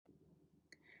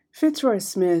Fitzroy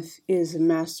Smith is a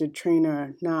master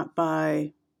trainer not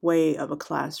by way of a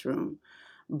classroom,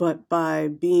 but by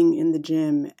being in the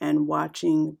gym and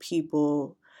watching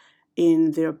people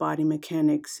in their body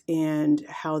mechanics and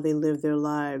how they live their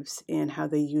lives and how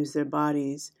they use their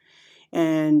bodies.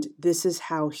 And this is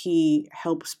how he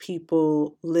helps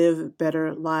people live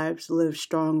better lives, live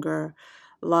stronger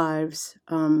lives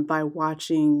by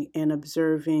watching and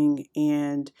observing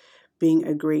and being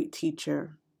a great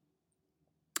teacher.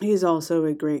 He's also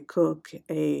a great cook,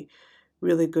 a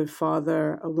really good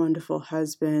father, a wonderful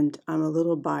husband. I'm a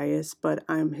little biased, but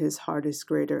I'm his hardest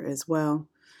grader as well.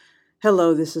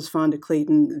 Hello, this is Fonda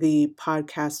Clayton, the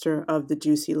podcaster of The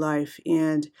Juicy Life,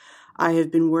 and I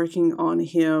have been working on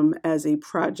him as a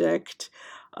project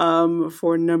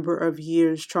for a number of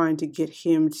years, trying to get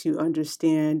him to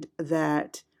understand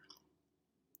that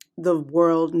the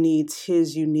world needs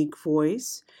his unique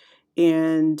voice.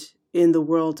 And in the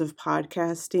world of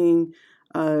podcasting,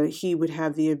 he would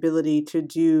have the ability to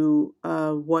do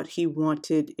what he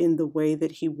wanted in the way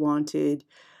that he wanted,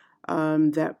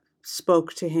 that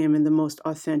spoke to him in the most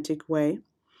authentic way.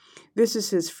 This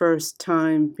is his first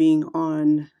time being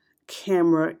on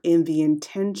camera in the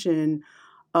intention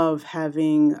of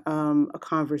having a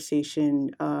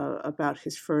conversation about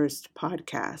his first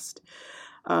podcast.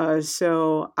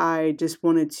 So I just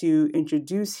wanted to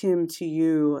introduce him to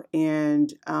you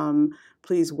and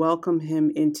please welcome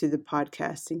him into the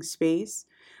podcasting space.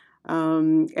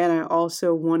 And I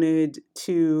also wanted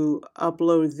to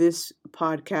upload this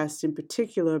podcast in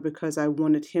particular because I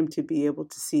wanted him to be able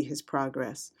to see his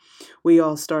progress. We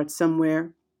all start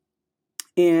somewhere,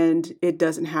 and it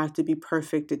doesn't have to be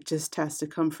perfect. It just has to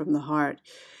come from the heart.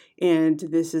 And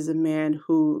this is a man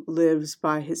who lives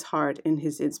by his heart and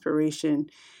his inspiration.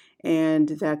 And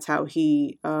that's how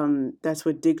that's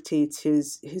what dictates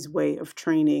his way of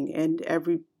training and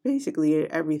basically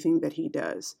everything that he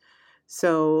does.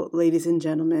 So, ladies and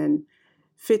gentlemen,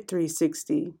 Fit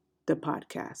 360, the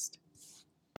podcast.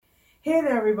 Hey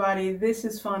there, everybody. This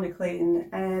is Fonda Clayton,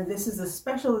 and this is a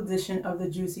special edition of the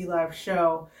Juicy Life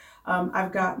Show.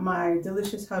 I've got my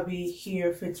delicious hubby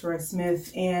here, Fitzroy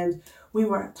Smith, and we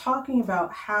were talking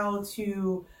about how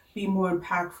to be more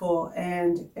impactful,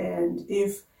 and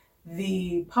if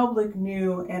the public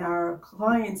knew and our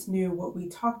clients knew what we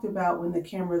talked about when the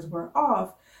cameras were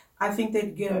off, I think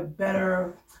they'd get a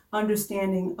better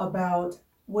understanding about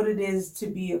what it is to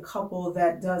be a couple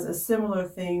that does a similar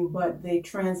thing, but they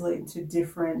translate into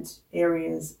different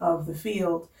areas of the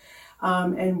field.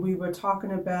 And we were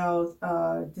talking about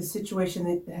the situation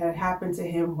that had happened to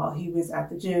him while he was at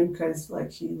the gym, because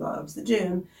like he loves the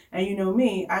gym. And you know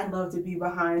me, I'd love to be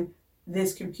behind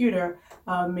this computer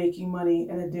making money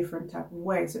in a different type of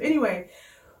way. So anyway,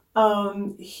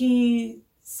 he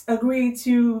agreed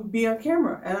to be on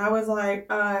camera, and I was like,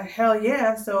 hell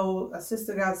yeah. So a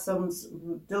sister got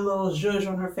the little zhuzh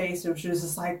on her face, and she was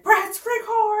just like, Bratz,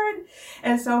 record.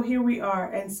 And so here we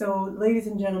are. And so, ladies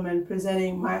and gentlemen,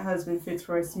 presenting my husband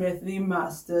Fitzroy Smith, the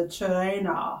master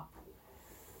trainer.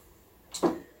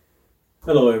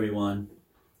 Hello everyone.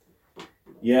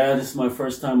 Yeah, this is my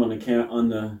first time on the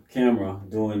camera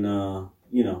doing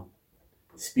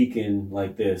speaking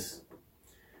like this.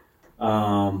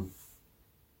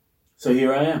 So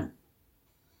here I am.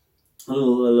 A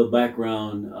little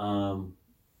background,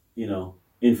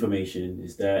 information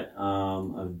is that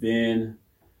I've been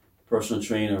a personal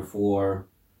trainer for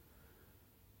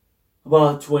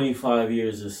about 25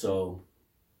 years or so,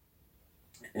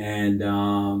 and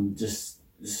this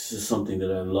is something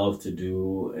that I love to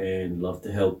do and love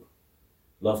to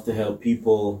help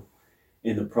people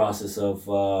in the process of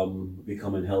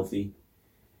becoming healthy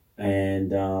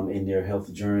and in their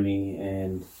health journey.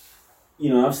 And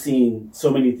I've seen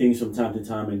so many things from time to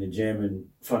time in the gym, and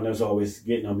Fonda's always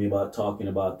getting on me about talking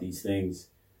about these things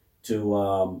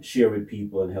to share with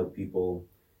people and help people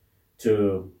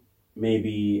to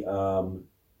maybe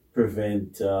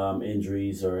prevent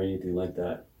injuries or anything like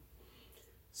that.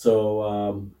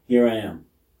 So here I am.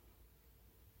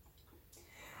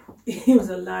 It was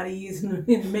a lot of years in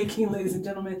the making, ladies and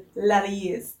gentlemen, a lot of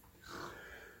years.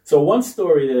 So one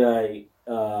story that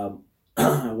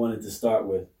I wanted to start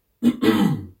with,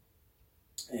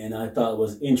 and I thought it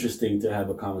was interesting to have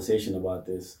a conversation about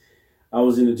this. I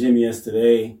was in the gym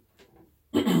yesterday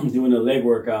doing a leg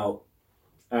workout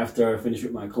after I finished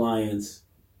with my clients.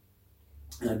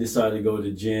 I decided to go to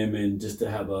the gym and just to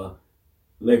have a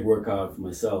leg workout for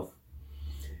myself.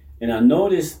 And I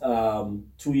noticed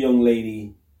two young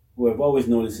ladies who I've always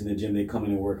noticed in the gym, they come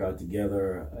in and work out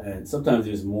together. And sometimes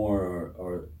there's more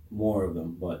or more of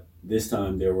them, but this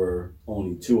time there were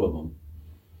only two of them.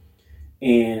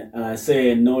 And I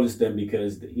say and notice them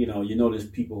because, you notice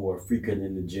people who are frequent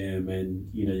in the gym,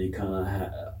 and, you kind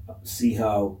of see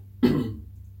how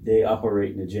they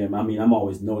operate in the gym. I mean, I'm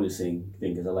always noticing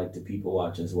things because I like to people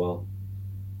watch as well.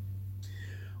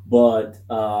 But,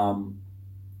 I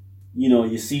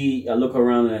look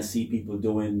around and I see people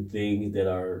doing things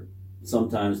that are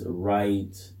sometimes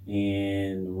right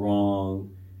and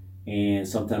wrong, and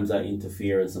sometimes I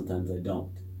interfere and sometimes I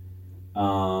don't.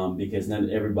 Because not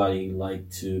everybody like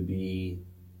to be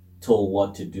told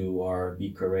what to do or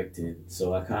be corrected.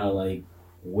 So I kind of like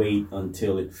wait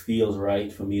until it feels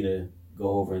right for me to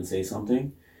go over and say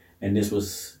something. And this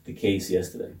was the case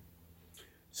yesterday.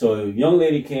 So young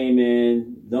ladies came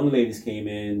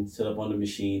in, set up on the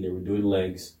machine. They were doing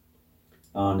legs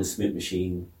on the Smith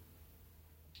machine.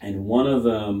 And one of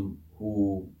them,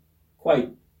 who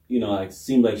quite, like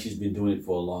seemed like she's been doing it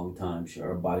for a long time.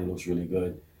 Her body looks really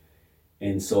good.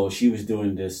 And so she was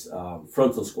doing this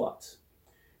frontal squats.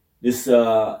 This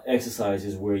exercise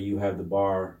is where you have the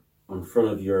bar in front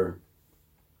of your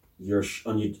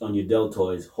on your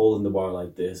deltoids, holding the bar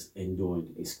like this and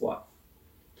doing a squat.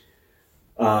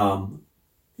 Young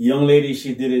lady,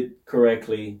 she did it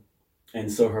correctly,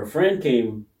 and so her friend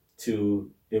came to.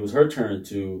 It was her turn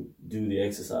to do the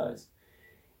exercise,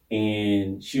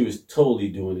 and she was totally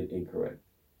doing it incorrect.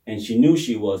 And she knew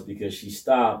she was because she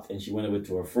stopped and she went over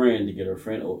to her friend to get her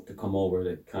friend to come over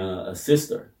to kind of assist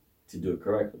her to do it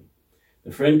correctly.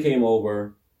 The friend came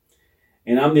over,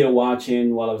 and I'm there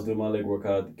watching while I was doing my leg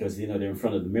workout because, they're in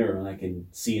front of the mirror and I can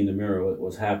see in the mirror what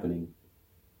was happening.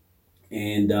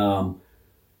 And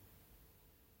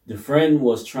the friend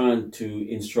was trying to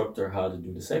instruct her how to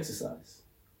do this exercise,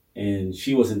 and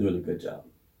she wasn't doing a good job.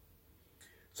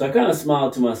 So I kind of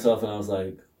smiled to myself and I was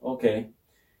like, okay.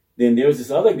 Then there's this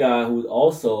other guy who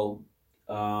also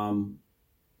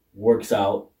works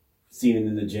out, seen him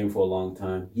in the gym for a long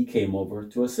time. He came over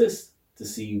to assist to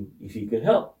see if he could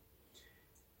help.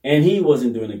 And he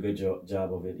wasn't doing a good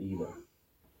job of it either.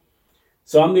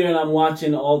 So I'm there and I'm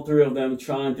watching all three of them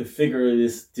trying to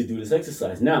do this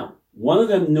exercise. Now, one of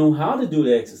them knew how to do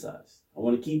the exercise. I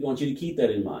want you to keep that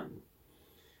in mind.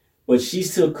 But she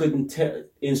still couldn't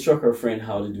instruct her friend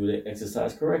how to do the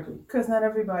exercise correctly. Because not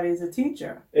everybody is a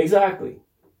teacher. Exactly.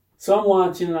 So I'm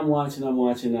watching.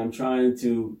 I'm trying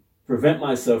to prevent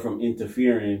myself from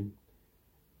interfering,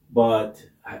 but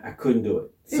I couldn't do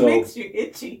it. It makes you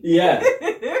itchy. Yeah.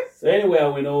 So anyway, I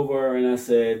went over and I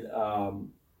said, I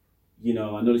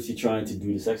noticed you're trying to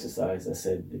do this exercise. I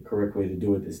said, the correct way to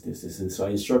do it is this. And so I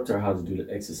instruct her how to do the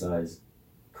exercise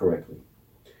correctly.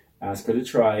 Ask her to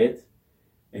try it.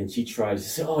 And she tried. She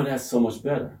said, oh, that's so much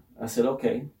better. I said,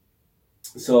 okay.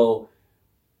 So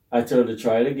I told her to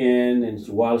try it again. And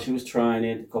while she was trying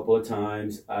it a couple of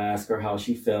times, I asked her how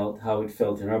she felt, how it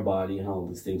felt in her body and all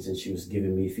these things. And she was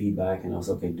giving me feedback. And I was,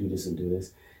 okay, do this and do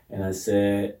this. And I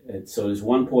said, so there's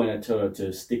one point I told her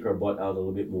to stick her butt out a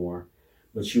little bit more.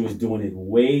 But she was doing it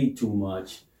way too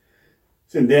much.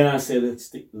 So then I said, let's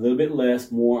stick a little bit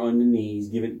less, more on the knees,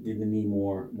 give the knee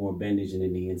more bandage in the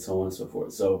knee, and so on and so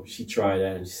forth. So she tried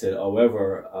that, and she said,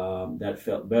 however, that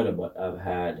felt better, but I've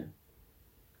had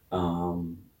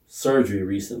surgery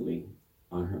recently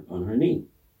on her knee.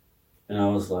 And I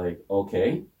was like,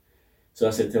 okay. So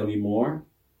I said, tell me more.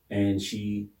 And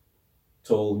she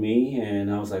told me,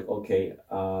 and I was like, okay,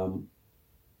 I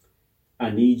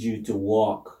need you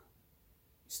to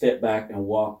step back and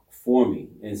walk for me.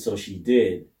 And so she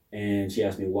did. And she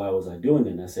asked me, why was I doing that?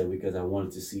 And I said, because I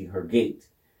wanted to see her gait.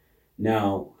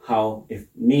 Now, if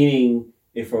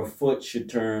her foot should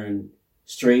turn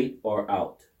straight or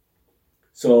out.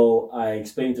 So I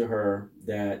explained to her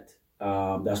that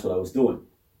that's what I was doing.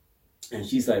 And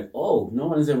she's like, oh, no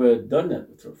one has ever done that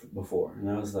before. And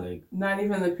I was like, not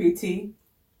even the PT?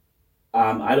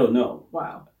 I don't know.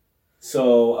 Wow.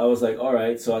 So I was like, all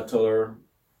right. So I told her,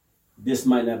 this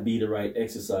might not be the right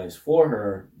exercise for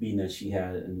her, being that she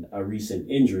had a recent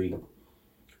injury,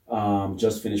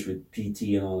 just finished with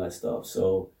PT and all that stuff.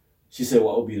 So she said,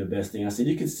 what would be the best thing? I said,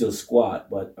 you can still squat,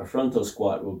 but a frontal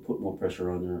squat will put more pressure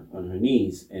on her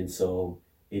knees. And so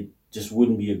it just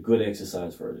wouldn't be a good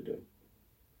exercise for her to do.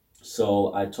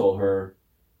 So I told her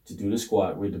to do the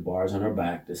squat with the bars on her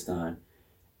back this time.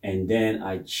 And then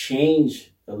I changed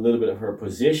a little bit of her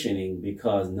positioning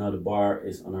because now the bar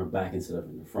is on her back instead of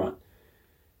in the front.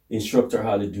 Instruct her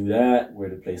how to do that, where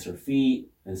to place her feet,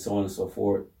 and so on and so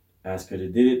forth. Ask her to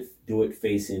do it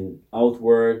facing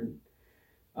outward.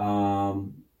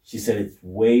 She said it's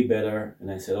way better. And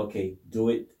I said, okay, do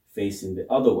it facing the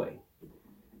other way.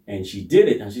 And she did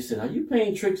it. And she said, are you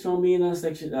playing tricks on me in that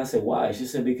section? I said, why? She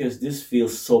said, because this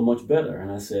feels so much better.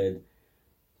 And I said,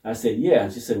 I said, yeah.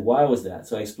 She said, why was that?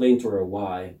 So I explained to her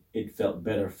why it felt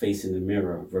better facing the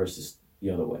mirror versus the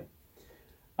other way.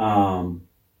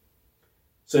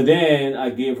 So then I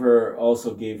gave her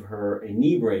a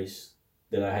knee brace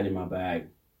that I had in my bag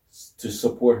to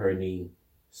support her knee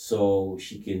so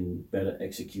she can better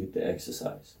execute the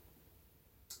exercise.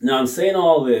 Now I'm saying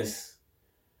all this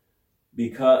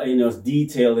because, it's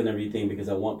detailed and everything, because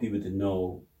I want people to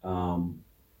know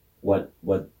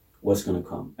what's going to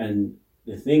come. And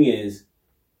the thing is,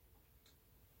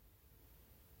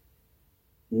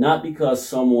 not because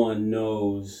someone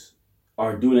knows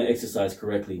or doing an exercise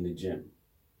correctly in the gym.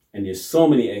 And there's so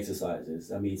many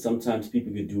exercises. I mean, sometimes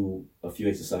people could do a few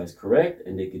exercises correct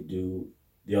and they could do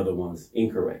the other ones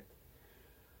incorrect.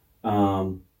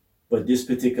 But this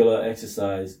particular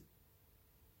exercise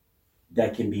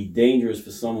that can be dangerous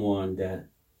for someone that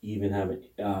even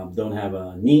don't have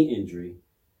a knee injury,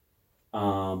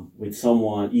 with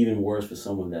someone even worse for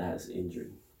someone that has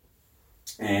injury.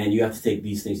 And you have to take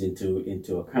these things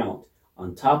into account.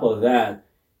 On top of that,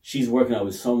 she's working out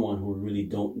with someone who really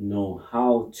don't know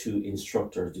how to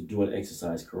instruct her to do an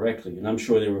exercise correctly. And I'm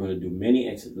sure they were going to do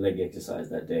many leg exercises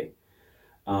that day.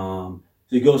 So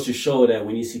it goes to show that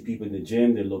when you see people in the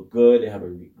gym, they look good, they have a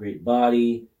great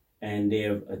body, and they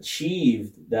have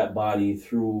achieved that body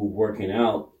through working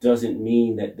out, doesn't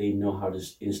mean that they know how to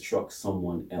instruct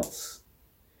someone else.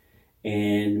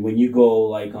 And when you go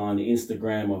like on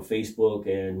Instagram or Facebook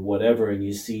and whatever, and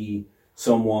you see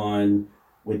someone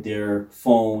with their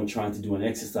phone trying to do an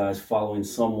exercise, following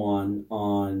someone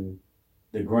on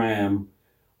the gram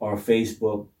or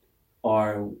Facebook,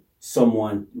 or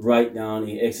someone write down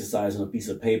the exercise on a piece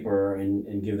of paper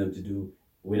and give them to do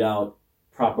without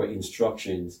proper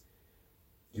instructions,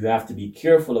 you have to be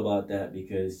careful about that,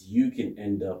 because you can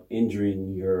end up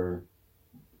injuring your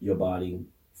body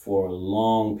for a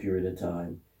long period of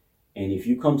time. And if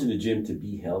you come to the gym to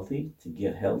be healthy, to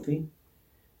get healthy,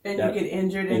 and you get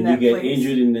injured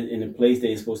in the place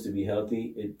that is supposed to be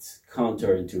healthy, it's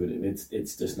counterintuitive.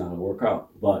 It's just not a workout.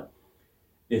 But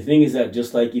the thing is that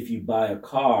just like if you buy a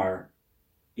car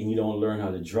and you don't learn how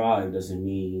to drive, doesn't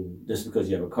mean just because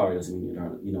you have a car doesn't mean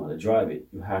you know how to drive it.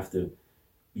 You have to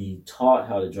be taught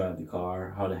how to drive the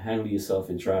car, how to handle yourself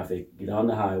in traffic, get on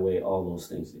the highway, all those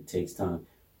things. It takes time.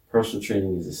 Personal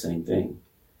training is the same thing.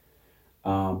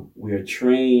 We are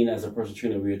trained as a personal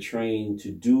trainer, we are trained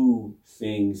to do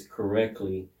things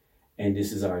correctly, and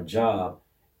this is our job.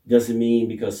 Doesn't mean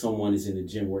because someone is in the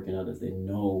gym working out that they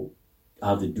know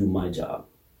how to do my job.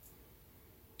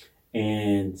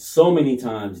 And so many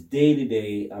times, day to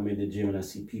day, I'm in the gym and I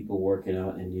see people working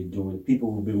out, and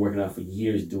people who've been working out for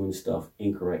years doing stuff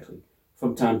incorrectly.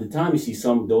 From time to time, you see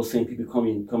those same people come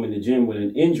in the gym with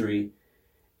an injury,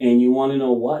 and you want to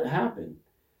know what happened.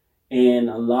 And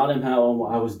a lot of them, how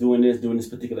I was doing this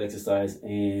particular exercise,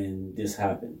 and this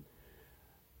happened.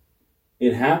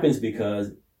 It happens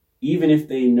because even if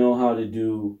they know how to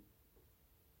do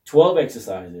 12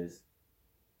 exercises,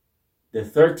 the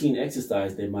 13th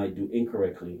exercise they might do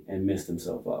incorrectly and mess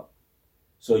themselves up.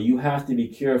 So you have to be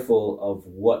careful of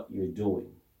what you're doing.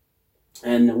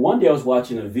 And one day I was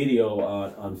watching a video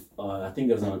on I think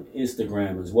it was on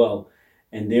Instagram as well,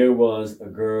 and there was a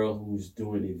girl who's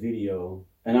doing a video.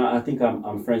 And I think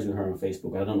I'm friends with her on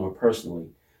Facebook. I don't know her personally.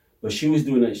 But she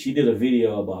did a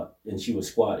video and she was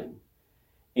squatting.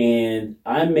 And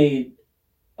I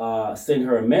sent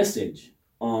her a message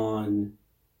on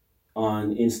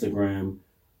Instagram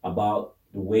about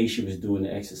the way she was doing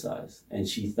the exercise. And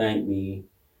she thanked me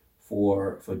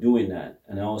for doing that.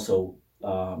 And I also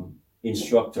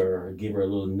instruct her, give her a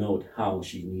little note how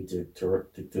she needs to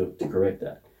correct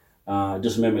that.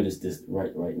 Just remember this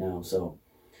right now. So.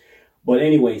 But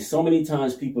anyway, so many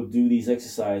times people do these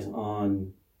exercises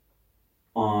online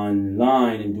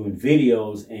and doing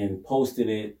videos and posting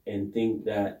it and think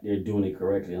that they're doing it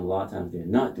correctly. And a lot of times they're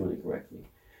not doing it correctly.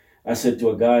 I said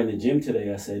to a guy in the gym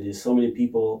today, I said, there's so many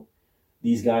people,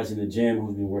 these guys in the gym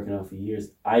who've been working out for years,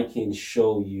 I can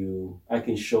show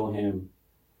him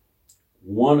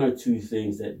one or two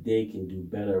things that they can do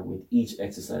better with each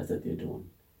exercise that they're doing.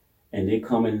 And they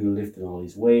come in and lifting all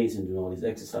these weights and doing all these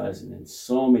exercises. And then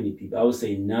so many people, I would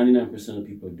say 99% of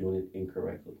people are doing it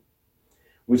incorrectly,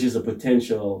 which is a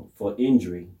potential for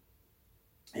injury.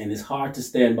 And it's hard to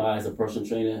stand by as a personal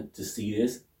trainer to see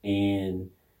this. And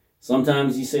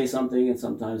sometimes you say something, and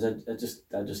sometimes I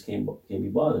just can't be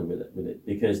bothered with it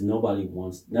because not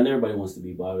everybody wants to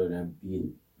be bothered and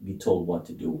be told what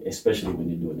to do, especially when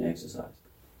you're doing exercise.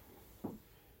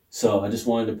 So I just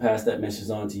wanted to pass that message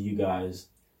on to you guys.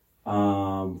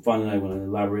 Finally, I want to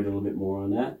elaborate a little bit more on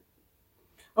that.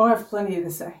 Oh, I have plenty to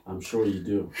say. I'm sure you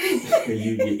do.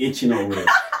 You're itching over it.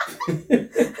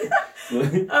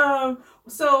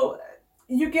 So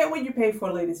you get what you pay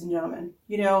for, ladies and gentlemen.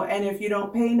 And if you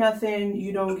don't pay nothing,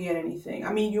 you don't get anything.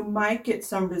 I mean, you might get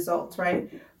some results, right?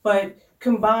 But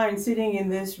combined, sitting in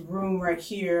this room right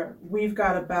here, we've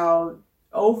got about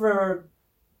over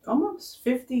almost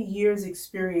 50 years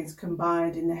experience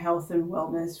combined in the health and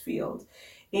wellness field.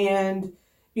 And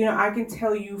I can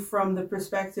tell you from the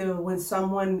perspective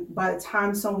by the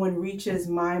time someone reaches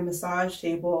my massage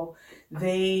table,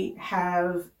 they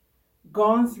have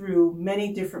gone through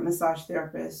many different massage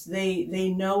therapists. They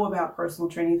know about personal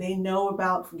training. They know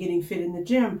about getting fit in the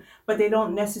gym, but they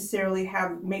don't necessarily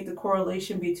make the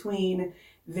correlation between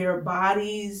their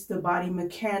bodies, the body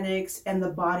mechanics, and the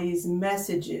body's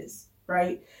messages,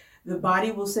 right? The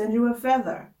body will send you a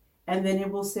feather, and then it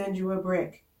will send you a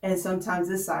brick, and sometimes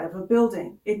the side of a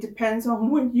building. It depends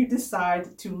on when you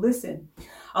decide to listen.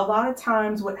 A lot of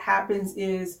times what happens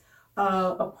is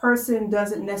a person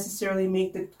doesn't necessarily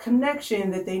make the connection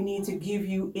that they need to give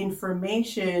you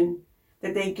information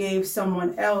that they gave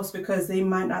someone else, because they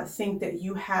might not think that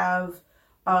you have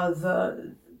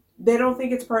they don't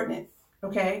think it's pertinent.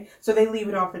 Okay, so they leave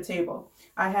it off the table.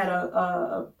 I had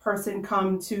a person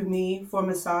come to me for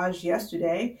massage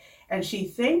yesterday, and she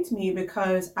thanked me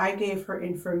because I gave her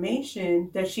information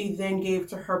that she then gave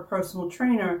to her personal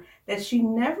trainer that she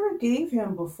never gave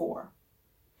him before.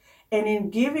 And in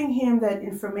giving him that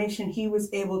information, he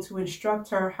was able to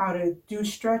instruct her how to do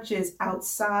stretches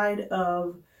outside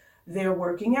of their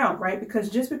working out, right? Because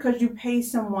just because you pay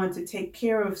someone to take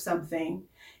care of something,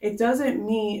 it doesn't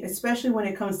mean, especially when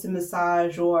it comes to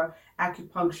massage or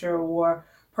acupuncture or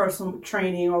personal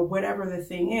training or whatever the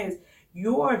thing is,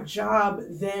 your job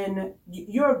then,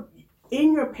 you're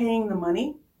paying the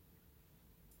money,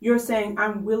 you're saying,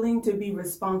 I'm willing to be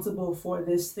responsible for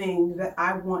this thing that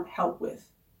I want help with.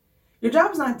 Your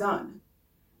job's not done,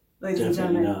 ladies and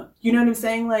gentlemen. Not. You know what I'm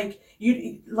saying? Like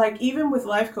even with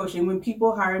life coaching, when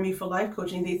people hire me for life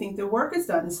coaching, they think their work is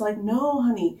done. It's like, no,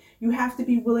 honey, you have to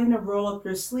be willing to roll up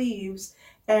your sleeves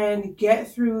and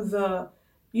get through the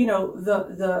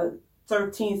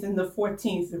 13th and the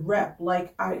 14th rep.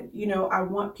 Like I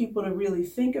want people to really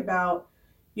think about,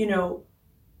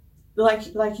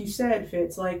 like you said,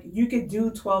 Fitz, like you could do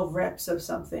 12 reps of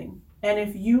something. And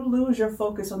if you lose your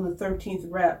focus on the 13th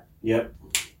rep, yep,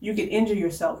 you can injure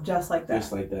yourself just like that.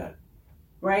 Just like that.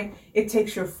 Right? It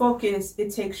takes your focus,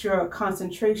 it takes your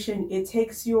concentration, it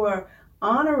takes your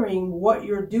honoring what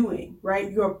you're doing,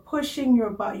 right? You're pushing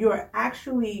your body, you're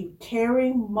actually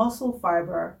tearing muscle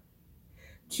fiber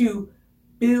to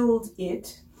build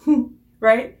it,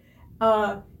 right?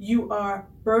 You are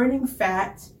burning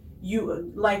fat.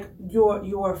 You like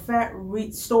your fat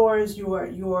restores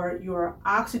your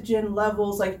oxygen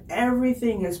levels. Like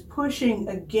everything is pushing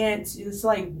against. It's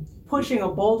like pushing a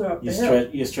boulder up the hill.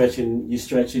 You're stretching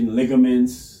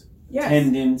ligaments, yes,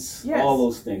 tendons, yes, all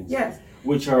those things. Yes,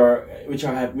 which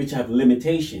have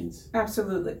limitations.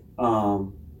 Absolutely.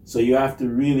 So you have to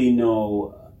really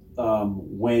know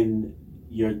when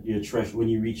when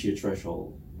you reach your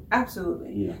threshold.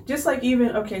 Absolutely. Yeah. Just like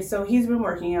so he's been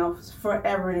working out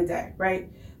forever and a day, right?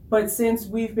 But since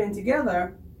we've been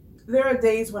together, there are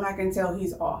days when I can tell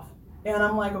he's off. And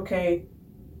I'm like, okay,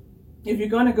 if you're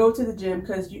going to go to the gym,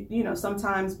 because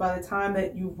sometimes by the time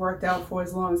that you've worked out for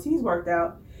as long as he's worked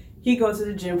out, he goes to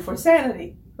the gym for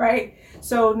sanity, right?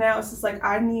 So now it's just like,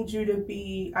 I need you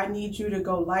to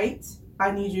go light,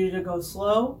 I need you to go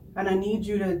slow, and I need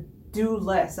you to do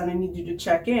less, and I need you to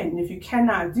check in. And if you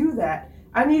cannot do that,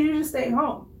 I need you to stay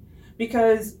home.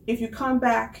 Because if you come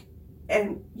back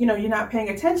and you're not paying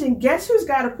attention, guess who's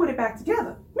got to put it back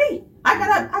together? Me.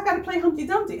 I gotta play Humpty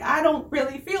Dumpty. I don't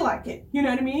really feel like it. You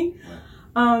know what I mean?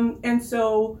 Right. And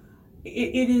so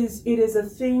it is a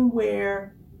thing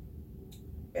where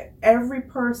every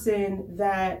person,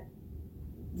 that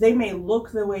they may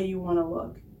look the way you want to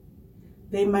look,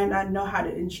 they might not know how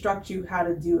to instruct you how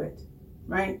to do it,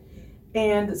 right?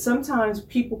 And sometimes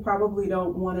people probably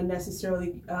don't want to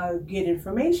necessarily get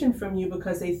information from you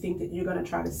because they think that you're going to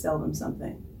try to sell them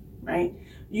something, right?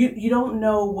 You don't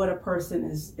know what a person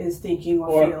is thinking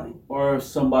or feeling. Or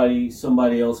somebody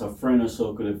else, a friend or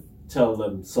so, could have tell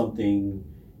them something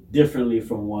differently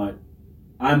from what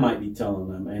I might be telling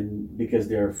them. And because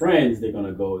they're friends, they're going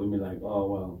to go and be like, oh,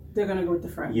 well. They're going to go with the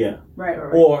friend. Yeah. Right.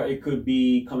 Or it could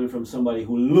be coming from somebody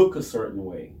who look a certain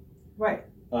way. Right.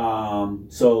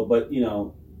 But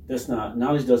that's not,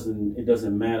 knowledge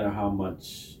doesn't matter how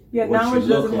much. Yeah, knowledge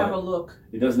doesn't have a look.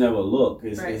 It doesn't have a look.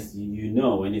 It's, right. It's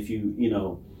and if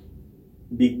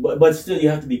but still you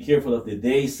have to be careful of the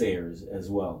naysayers as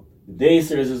well. The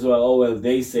naysayers as well, oh well,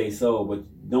 they say so, but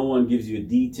no one gives you a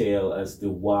detail as to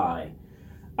why.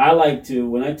 I like to,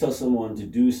 when I tell someone to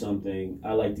do something,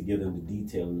 I like to give them the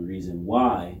detail and the reason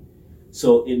why,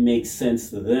 so it makes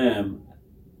sense to them,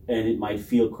 and it might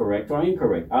feel correct or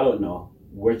incorrect. I don't know,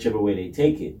 whichever way they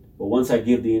take it. But once I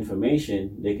give the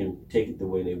information, they can take it the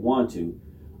way they want to,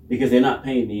 because they're not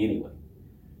paying me anyway.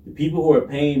 The people who are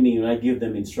paying me when I give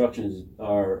them instructions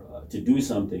are to do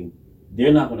something,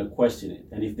 they're not going to question it.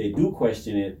 And if they do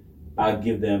question it, I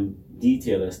give them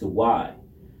detail as to why.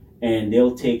 And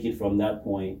they'll take it from that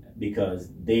point because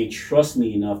they trust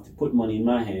me enough to put money in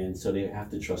my hands, so they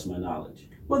have to trust my knowledge.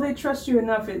 Well, they trust you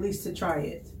enough at least to try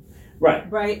it. Right.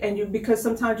 Right. And because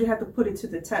sometimes you have to put it to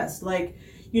the test. Like,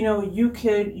 you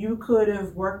could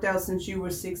have worked out since you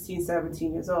were 16,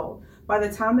 17 years old. By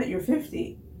the time that you're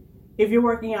 50, if you're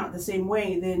working out the same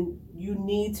way, then you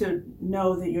need to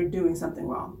know that you're doing something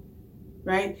wrong.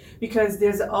 Right? Because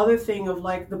there's the other thing of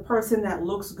like the person that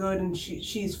looks good and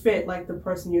she's fit, like the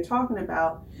person you're talking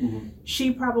about,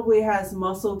 she probably has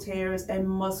muscle tears and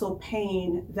muscle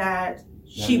pain that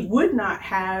she would not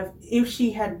have if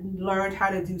she had learned how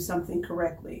to do something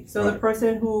correctly. So the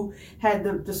person who had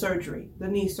the surgery, the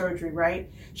knee surgery,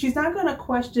 right? She's not going to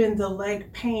question the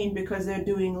leg pain because they're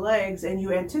doing legs and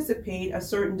you anticipate a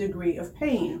certain degree of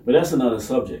pain. But that's another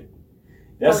subject.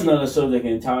 That's another subject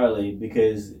entirely,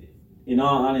 because in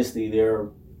all honesty, there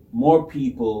are more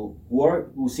people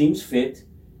who seems fit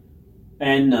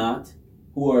and not,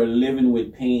 who are living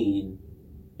with pain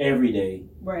every day.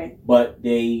 Right. But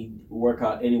they work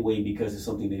out anyway because it's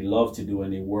something they love to do,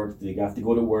 and they have to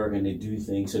go to work and they do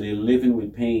things, so they're living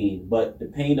with pain. But the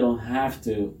pain you don't have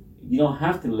to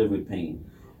live with pain.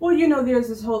 Well, there's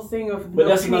this whole thing of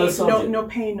no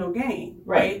pain, no gain,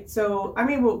 right? So, I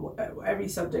mean, every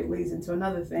subject leads into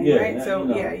another thing, right? So,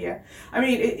 yeah. I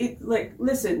mean, it like,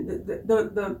 listen,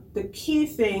 the key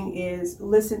thing is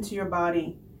listen to your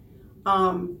body.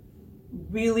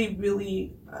 Really,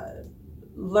 really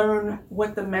learn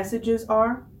what the messages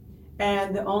are.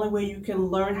 And the only way you can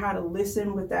learn how to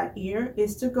listen with that ear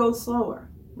is to go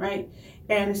slower, right?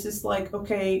 And it's just like,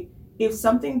 okay, if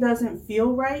something doesn't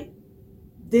feel right,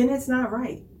 then it's not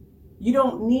right. You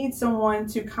don't need someone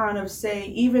to kind of say,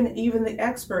 even the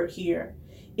expert here,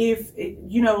 if,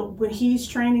 when he's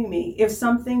training me, if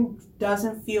something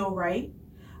doesn't feel right,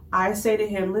 I say to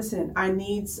him, listen, I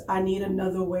need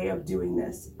another way of doing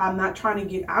this. I'm not trying to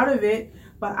get out of it,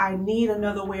 but I need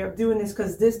another way of doing this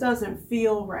because this doesn't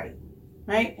feel right.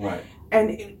 Right?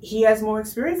 And he has more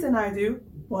experience than I do,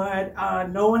 but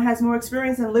no one has more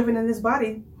experience in living in this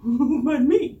body but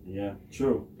me. Yeah,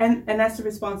 true. And that's the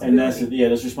responsibility.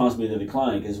 And that's responsibility of the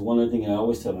client, because one of the things I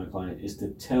always tell my client is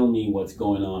to tell me what's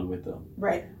going on with them.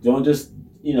 Right. Don't just,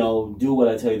 do what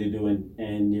I tell you to do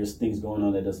and there's things going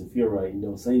on that doesn't feel right and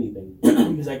don't say anything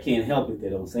because I can't help it, they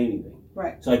don't say anything.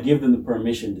 Right. So I give them the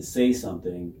permission to say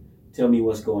something, tell me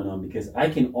what's going on, because I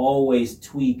can always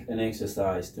tweak an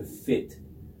exercise to fit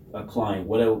a client,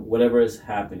 whatever is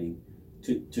happening,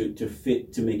 to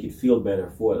fit, to make it feel better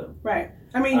for them. Right.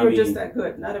 I mean, you're just that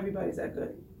good. Not everybody's that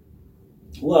good.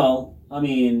 Well, I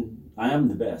mean, I am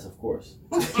the best, of course.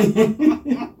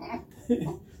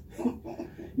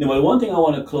 No, but one thing I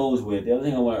want to close with, the other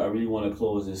thing I really want to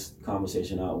close this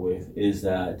conversation out with is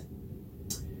that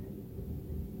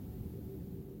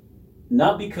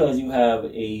not because you have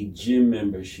a gym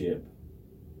membership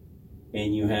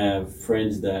and you have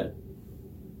friends that's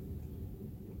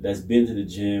been to the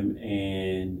gym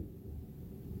and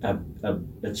have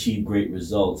achieved great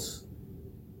results,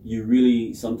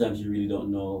 sometimes you really don't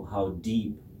know how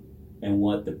deep and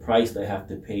what the price they have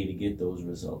to pay to get those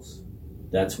results.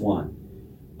 That's one.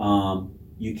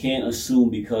 You can't assume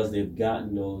because they've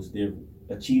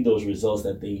achieved those results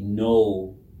that they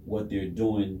know what they're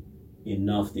doing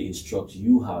enough to instruct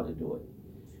you how to do it.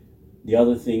 The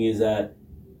other thing is that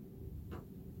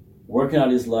working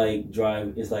out is like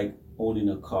owning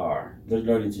a car. They're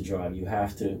learning to drive. You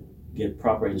have to get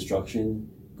proper instruction,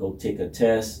 go take a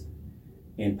test,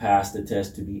 and pass the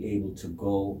test to be able to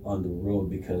go on the road,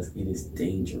 because it is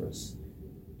dangerous.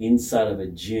 Inside of a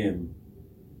gym,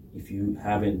 if you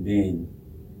haven't been,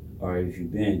 or if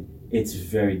you've been, it's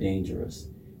very dangerous.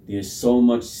 There's so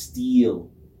much steel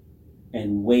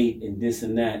and weight and this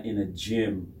and that in a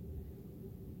gym.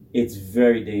 It's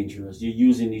very dangerous. You're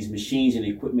using these machines and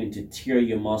equipment to tear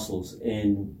your muscles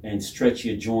and stretch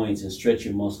your joints and stretch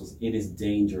your muscles. It is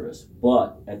dangerous,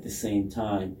 but at the same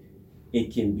time,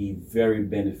 it can be very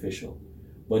beneficial.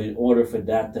 But in order for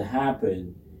that to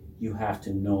happen, you have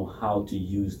to know how to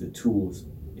use the tools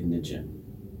in the gym.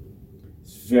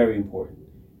 It's very important.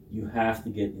 You have to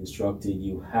get instructed.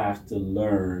 You have to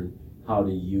learn how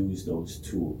to use those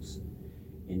tools.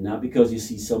 And not because you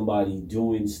see somebody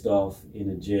doing stuff in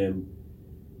a gym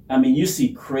I mean, you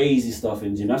see crazy stuff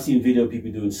in the gym. I've seen video of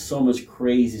people doing so much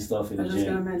crazy stuff in the gym. I was just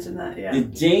going to mention that, yeah. The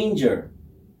danger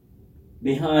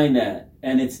behind that,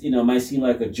 and it's, it might seem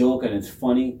like a joke and it's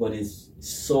funny, but it's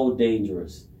so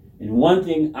dangerous. And one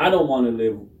thing, I don't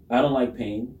like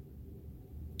pain.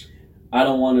 I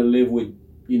don't want to live with,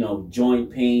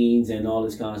 joint pains and all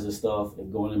this kinds of stuff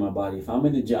and going in my body. If I'm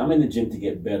in the gym, I'm in the gym to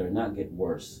get better, not get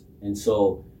worse. And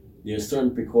so there's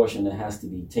certain precaution that has to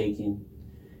be taken.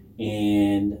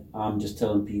 And I'm just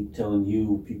telling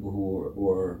you, people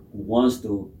who wants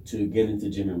to get into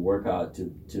the gym and work out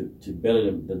to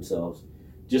better themselves,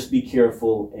 just be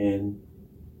careful and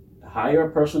hire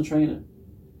a personal trainer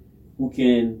who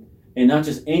can, and not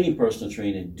just any personal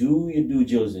trainer. Do your due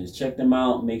diligence, check them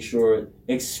out, make sure.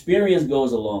 Experience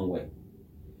goes a long way.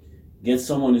 Get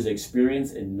someone who's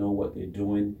experienced and know what they're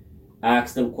doing.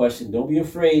 Ask them questions. Don't be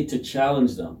afraid to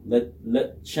challenge them.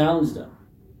 Let challenge them,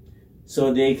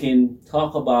 so they can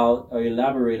talk about or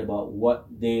elaborate about what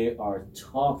they are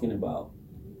talking about.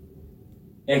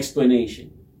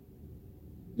 Explanation.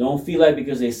 Don't feel like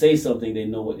because they say something they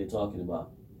know what they're talking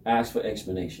about. Ask for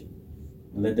explanation.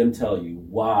 And let them tell you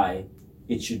why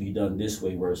it should be done this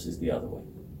way versus the other way.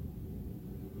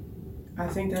 I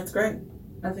think that's great.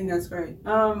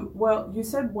 Well, you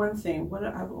said one thing.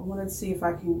 I want to see if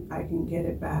I can get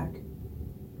it back.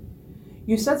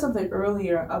 You said something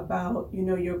earlier about,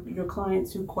 your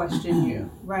clients who question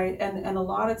you, right? And a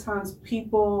lot of times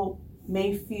people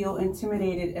may feel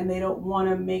intimidated and they don't want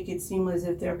to make it seem as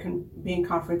if they're being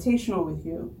confrontational with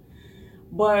you.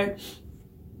 But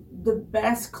the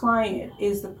best client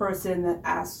is the person that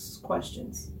asks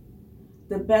questions.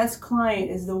 The best client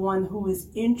is the one who is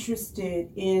interested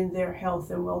in their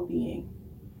health and well-being.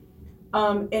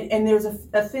 And there's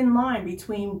a thin line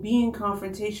between being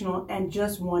confrontational and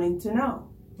just wanting to know,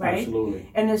 right? Absolutely.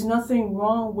 And there's nothing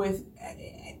wrong with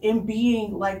in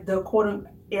being like the quote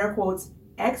air quotes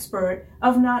expert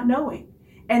of not knowing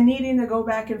and needing to go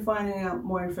back and finding out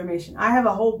more information. I have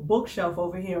a whole bookshelf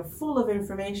over here full of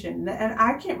information and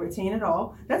I can't retain it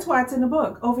all. That's why it's in the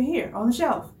book over here on the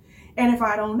shelf. And if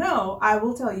I don't know, I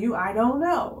will tell you I don't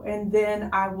know. And then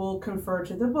I will confer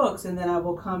to the books and then I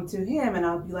will come to him and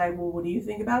I'll be like, well, what do you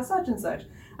think about such and such?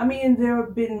 I mean, there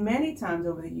have been many times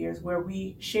over the years where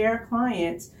we share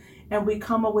clients and we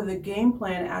come up with a game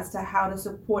plan as to how to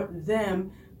support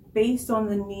them based on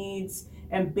the needs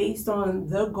and based on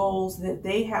the goals that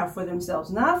they have for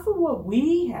themselves, not for what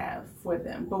we have for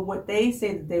them, but what they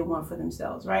say that they want for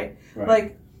themselves, right?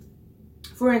 Like,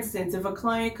 for instance, if a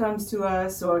client comes to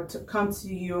us or comes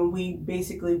to you and we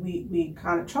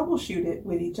kind of troubleshoot it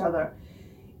with each other,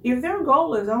 if their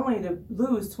goal is only to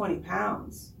lose 20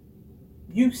 pounds,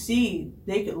 you see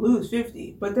they could lose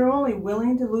 50, but they're only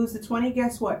willing to lose the 20,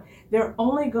 guess what? They're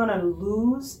only going to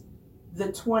lose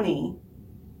the 20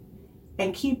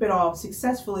 and keep it all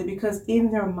successfully because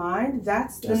in their mind,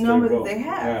 that's the number that they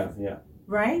have. Yeah.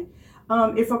 Right?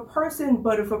 If a person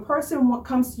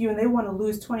comes to you and they want to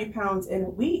lose 20 pounds in a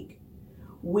week,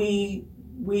 we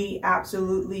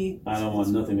absolutely... I don't want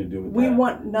nothing to do with that. We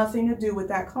want nothing to do with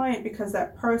that client because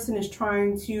that person is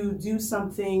trying to do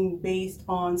something based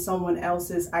on someone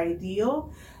else's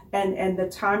ideal. And the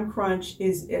time crunch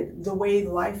is the way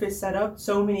life is set up.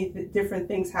 So many different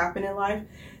things happen in life.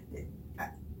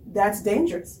 That's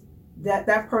dangerous.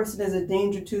 That person is a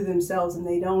danger to themselves and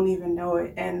they don't even know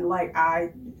it. And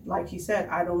like you said,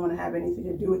 I don't want to have anything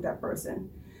to do with that person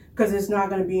because there's not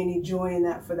going to be any joy in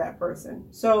that for that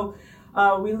person. So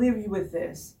we leave you with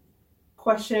this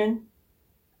question.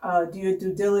 Do your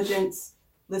due diligence,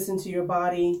 listen to your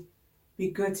body, be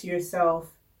good to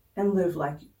yourself, and live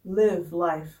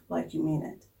life like you mean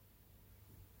it.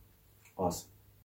 Awesome.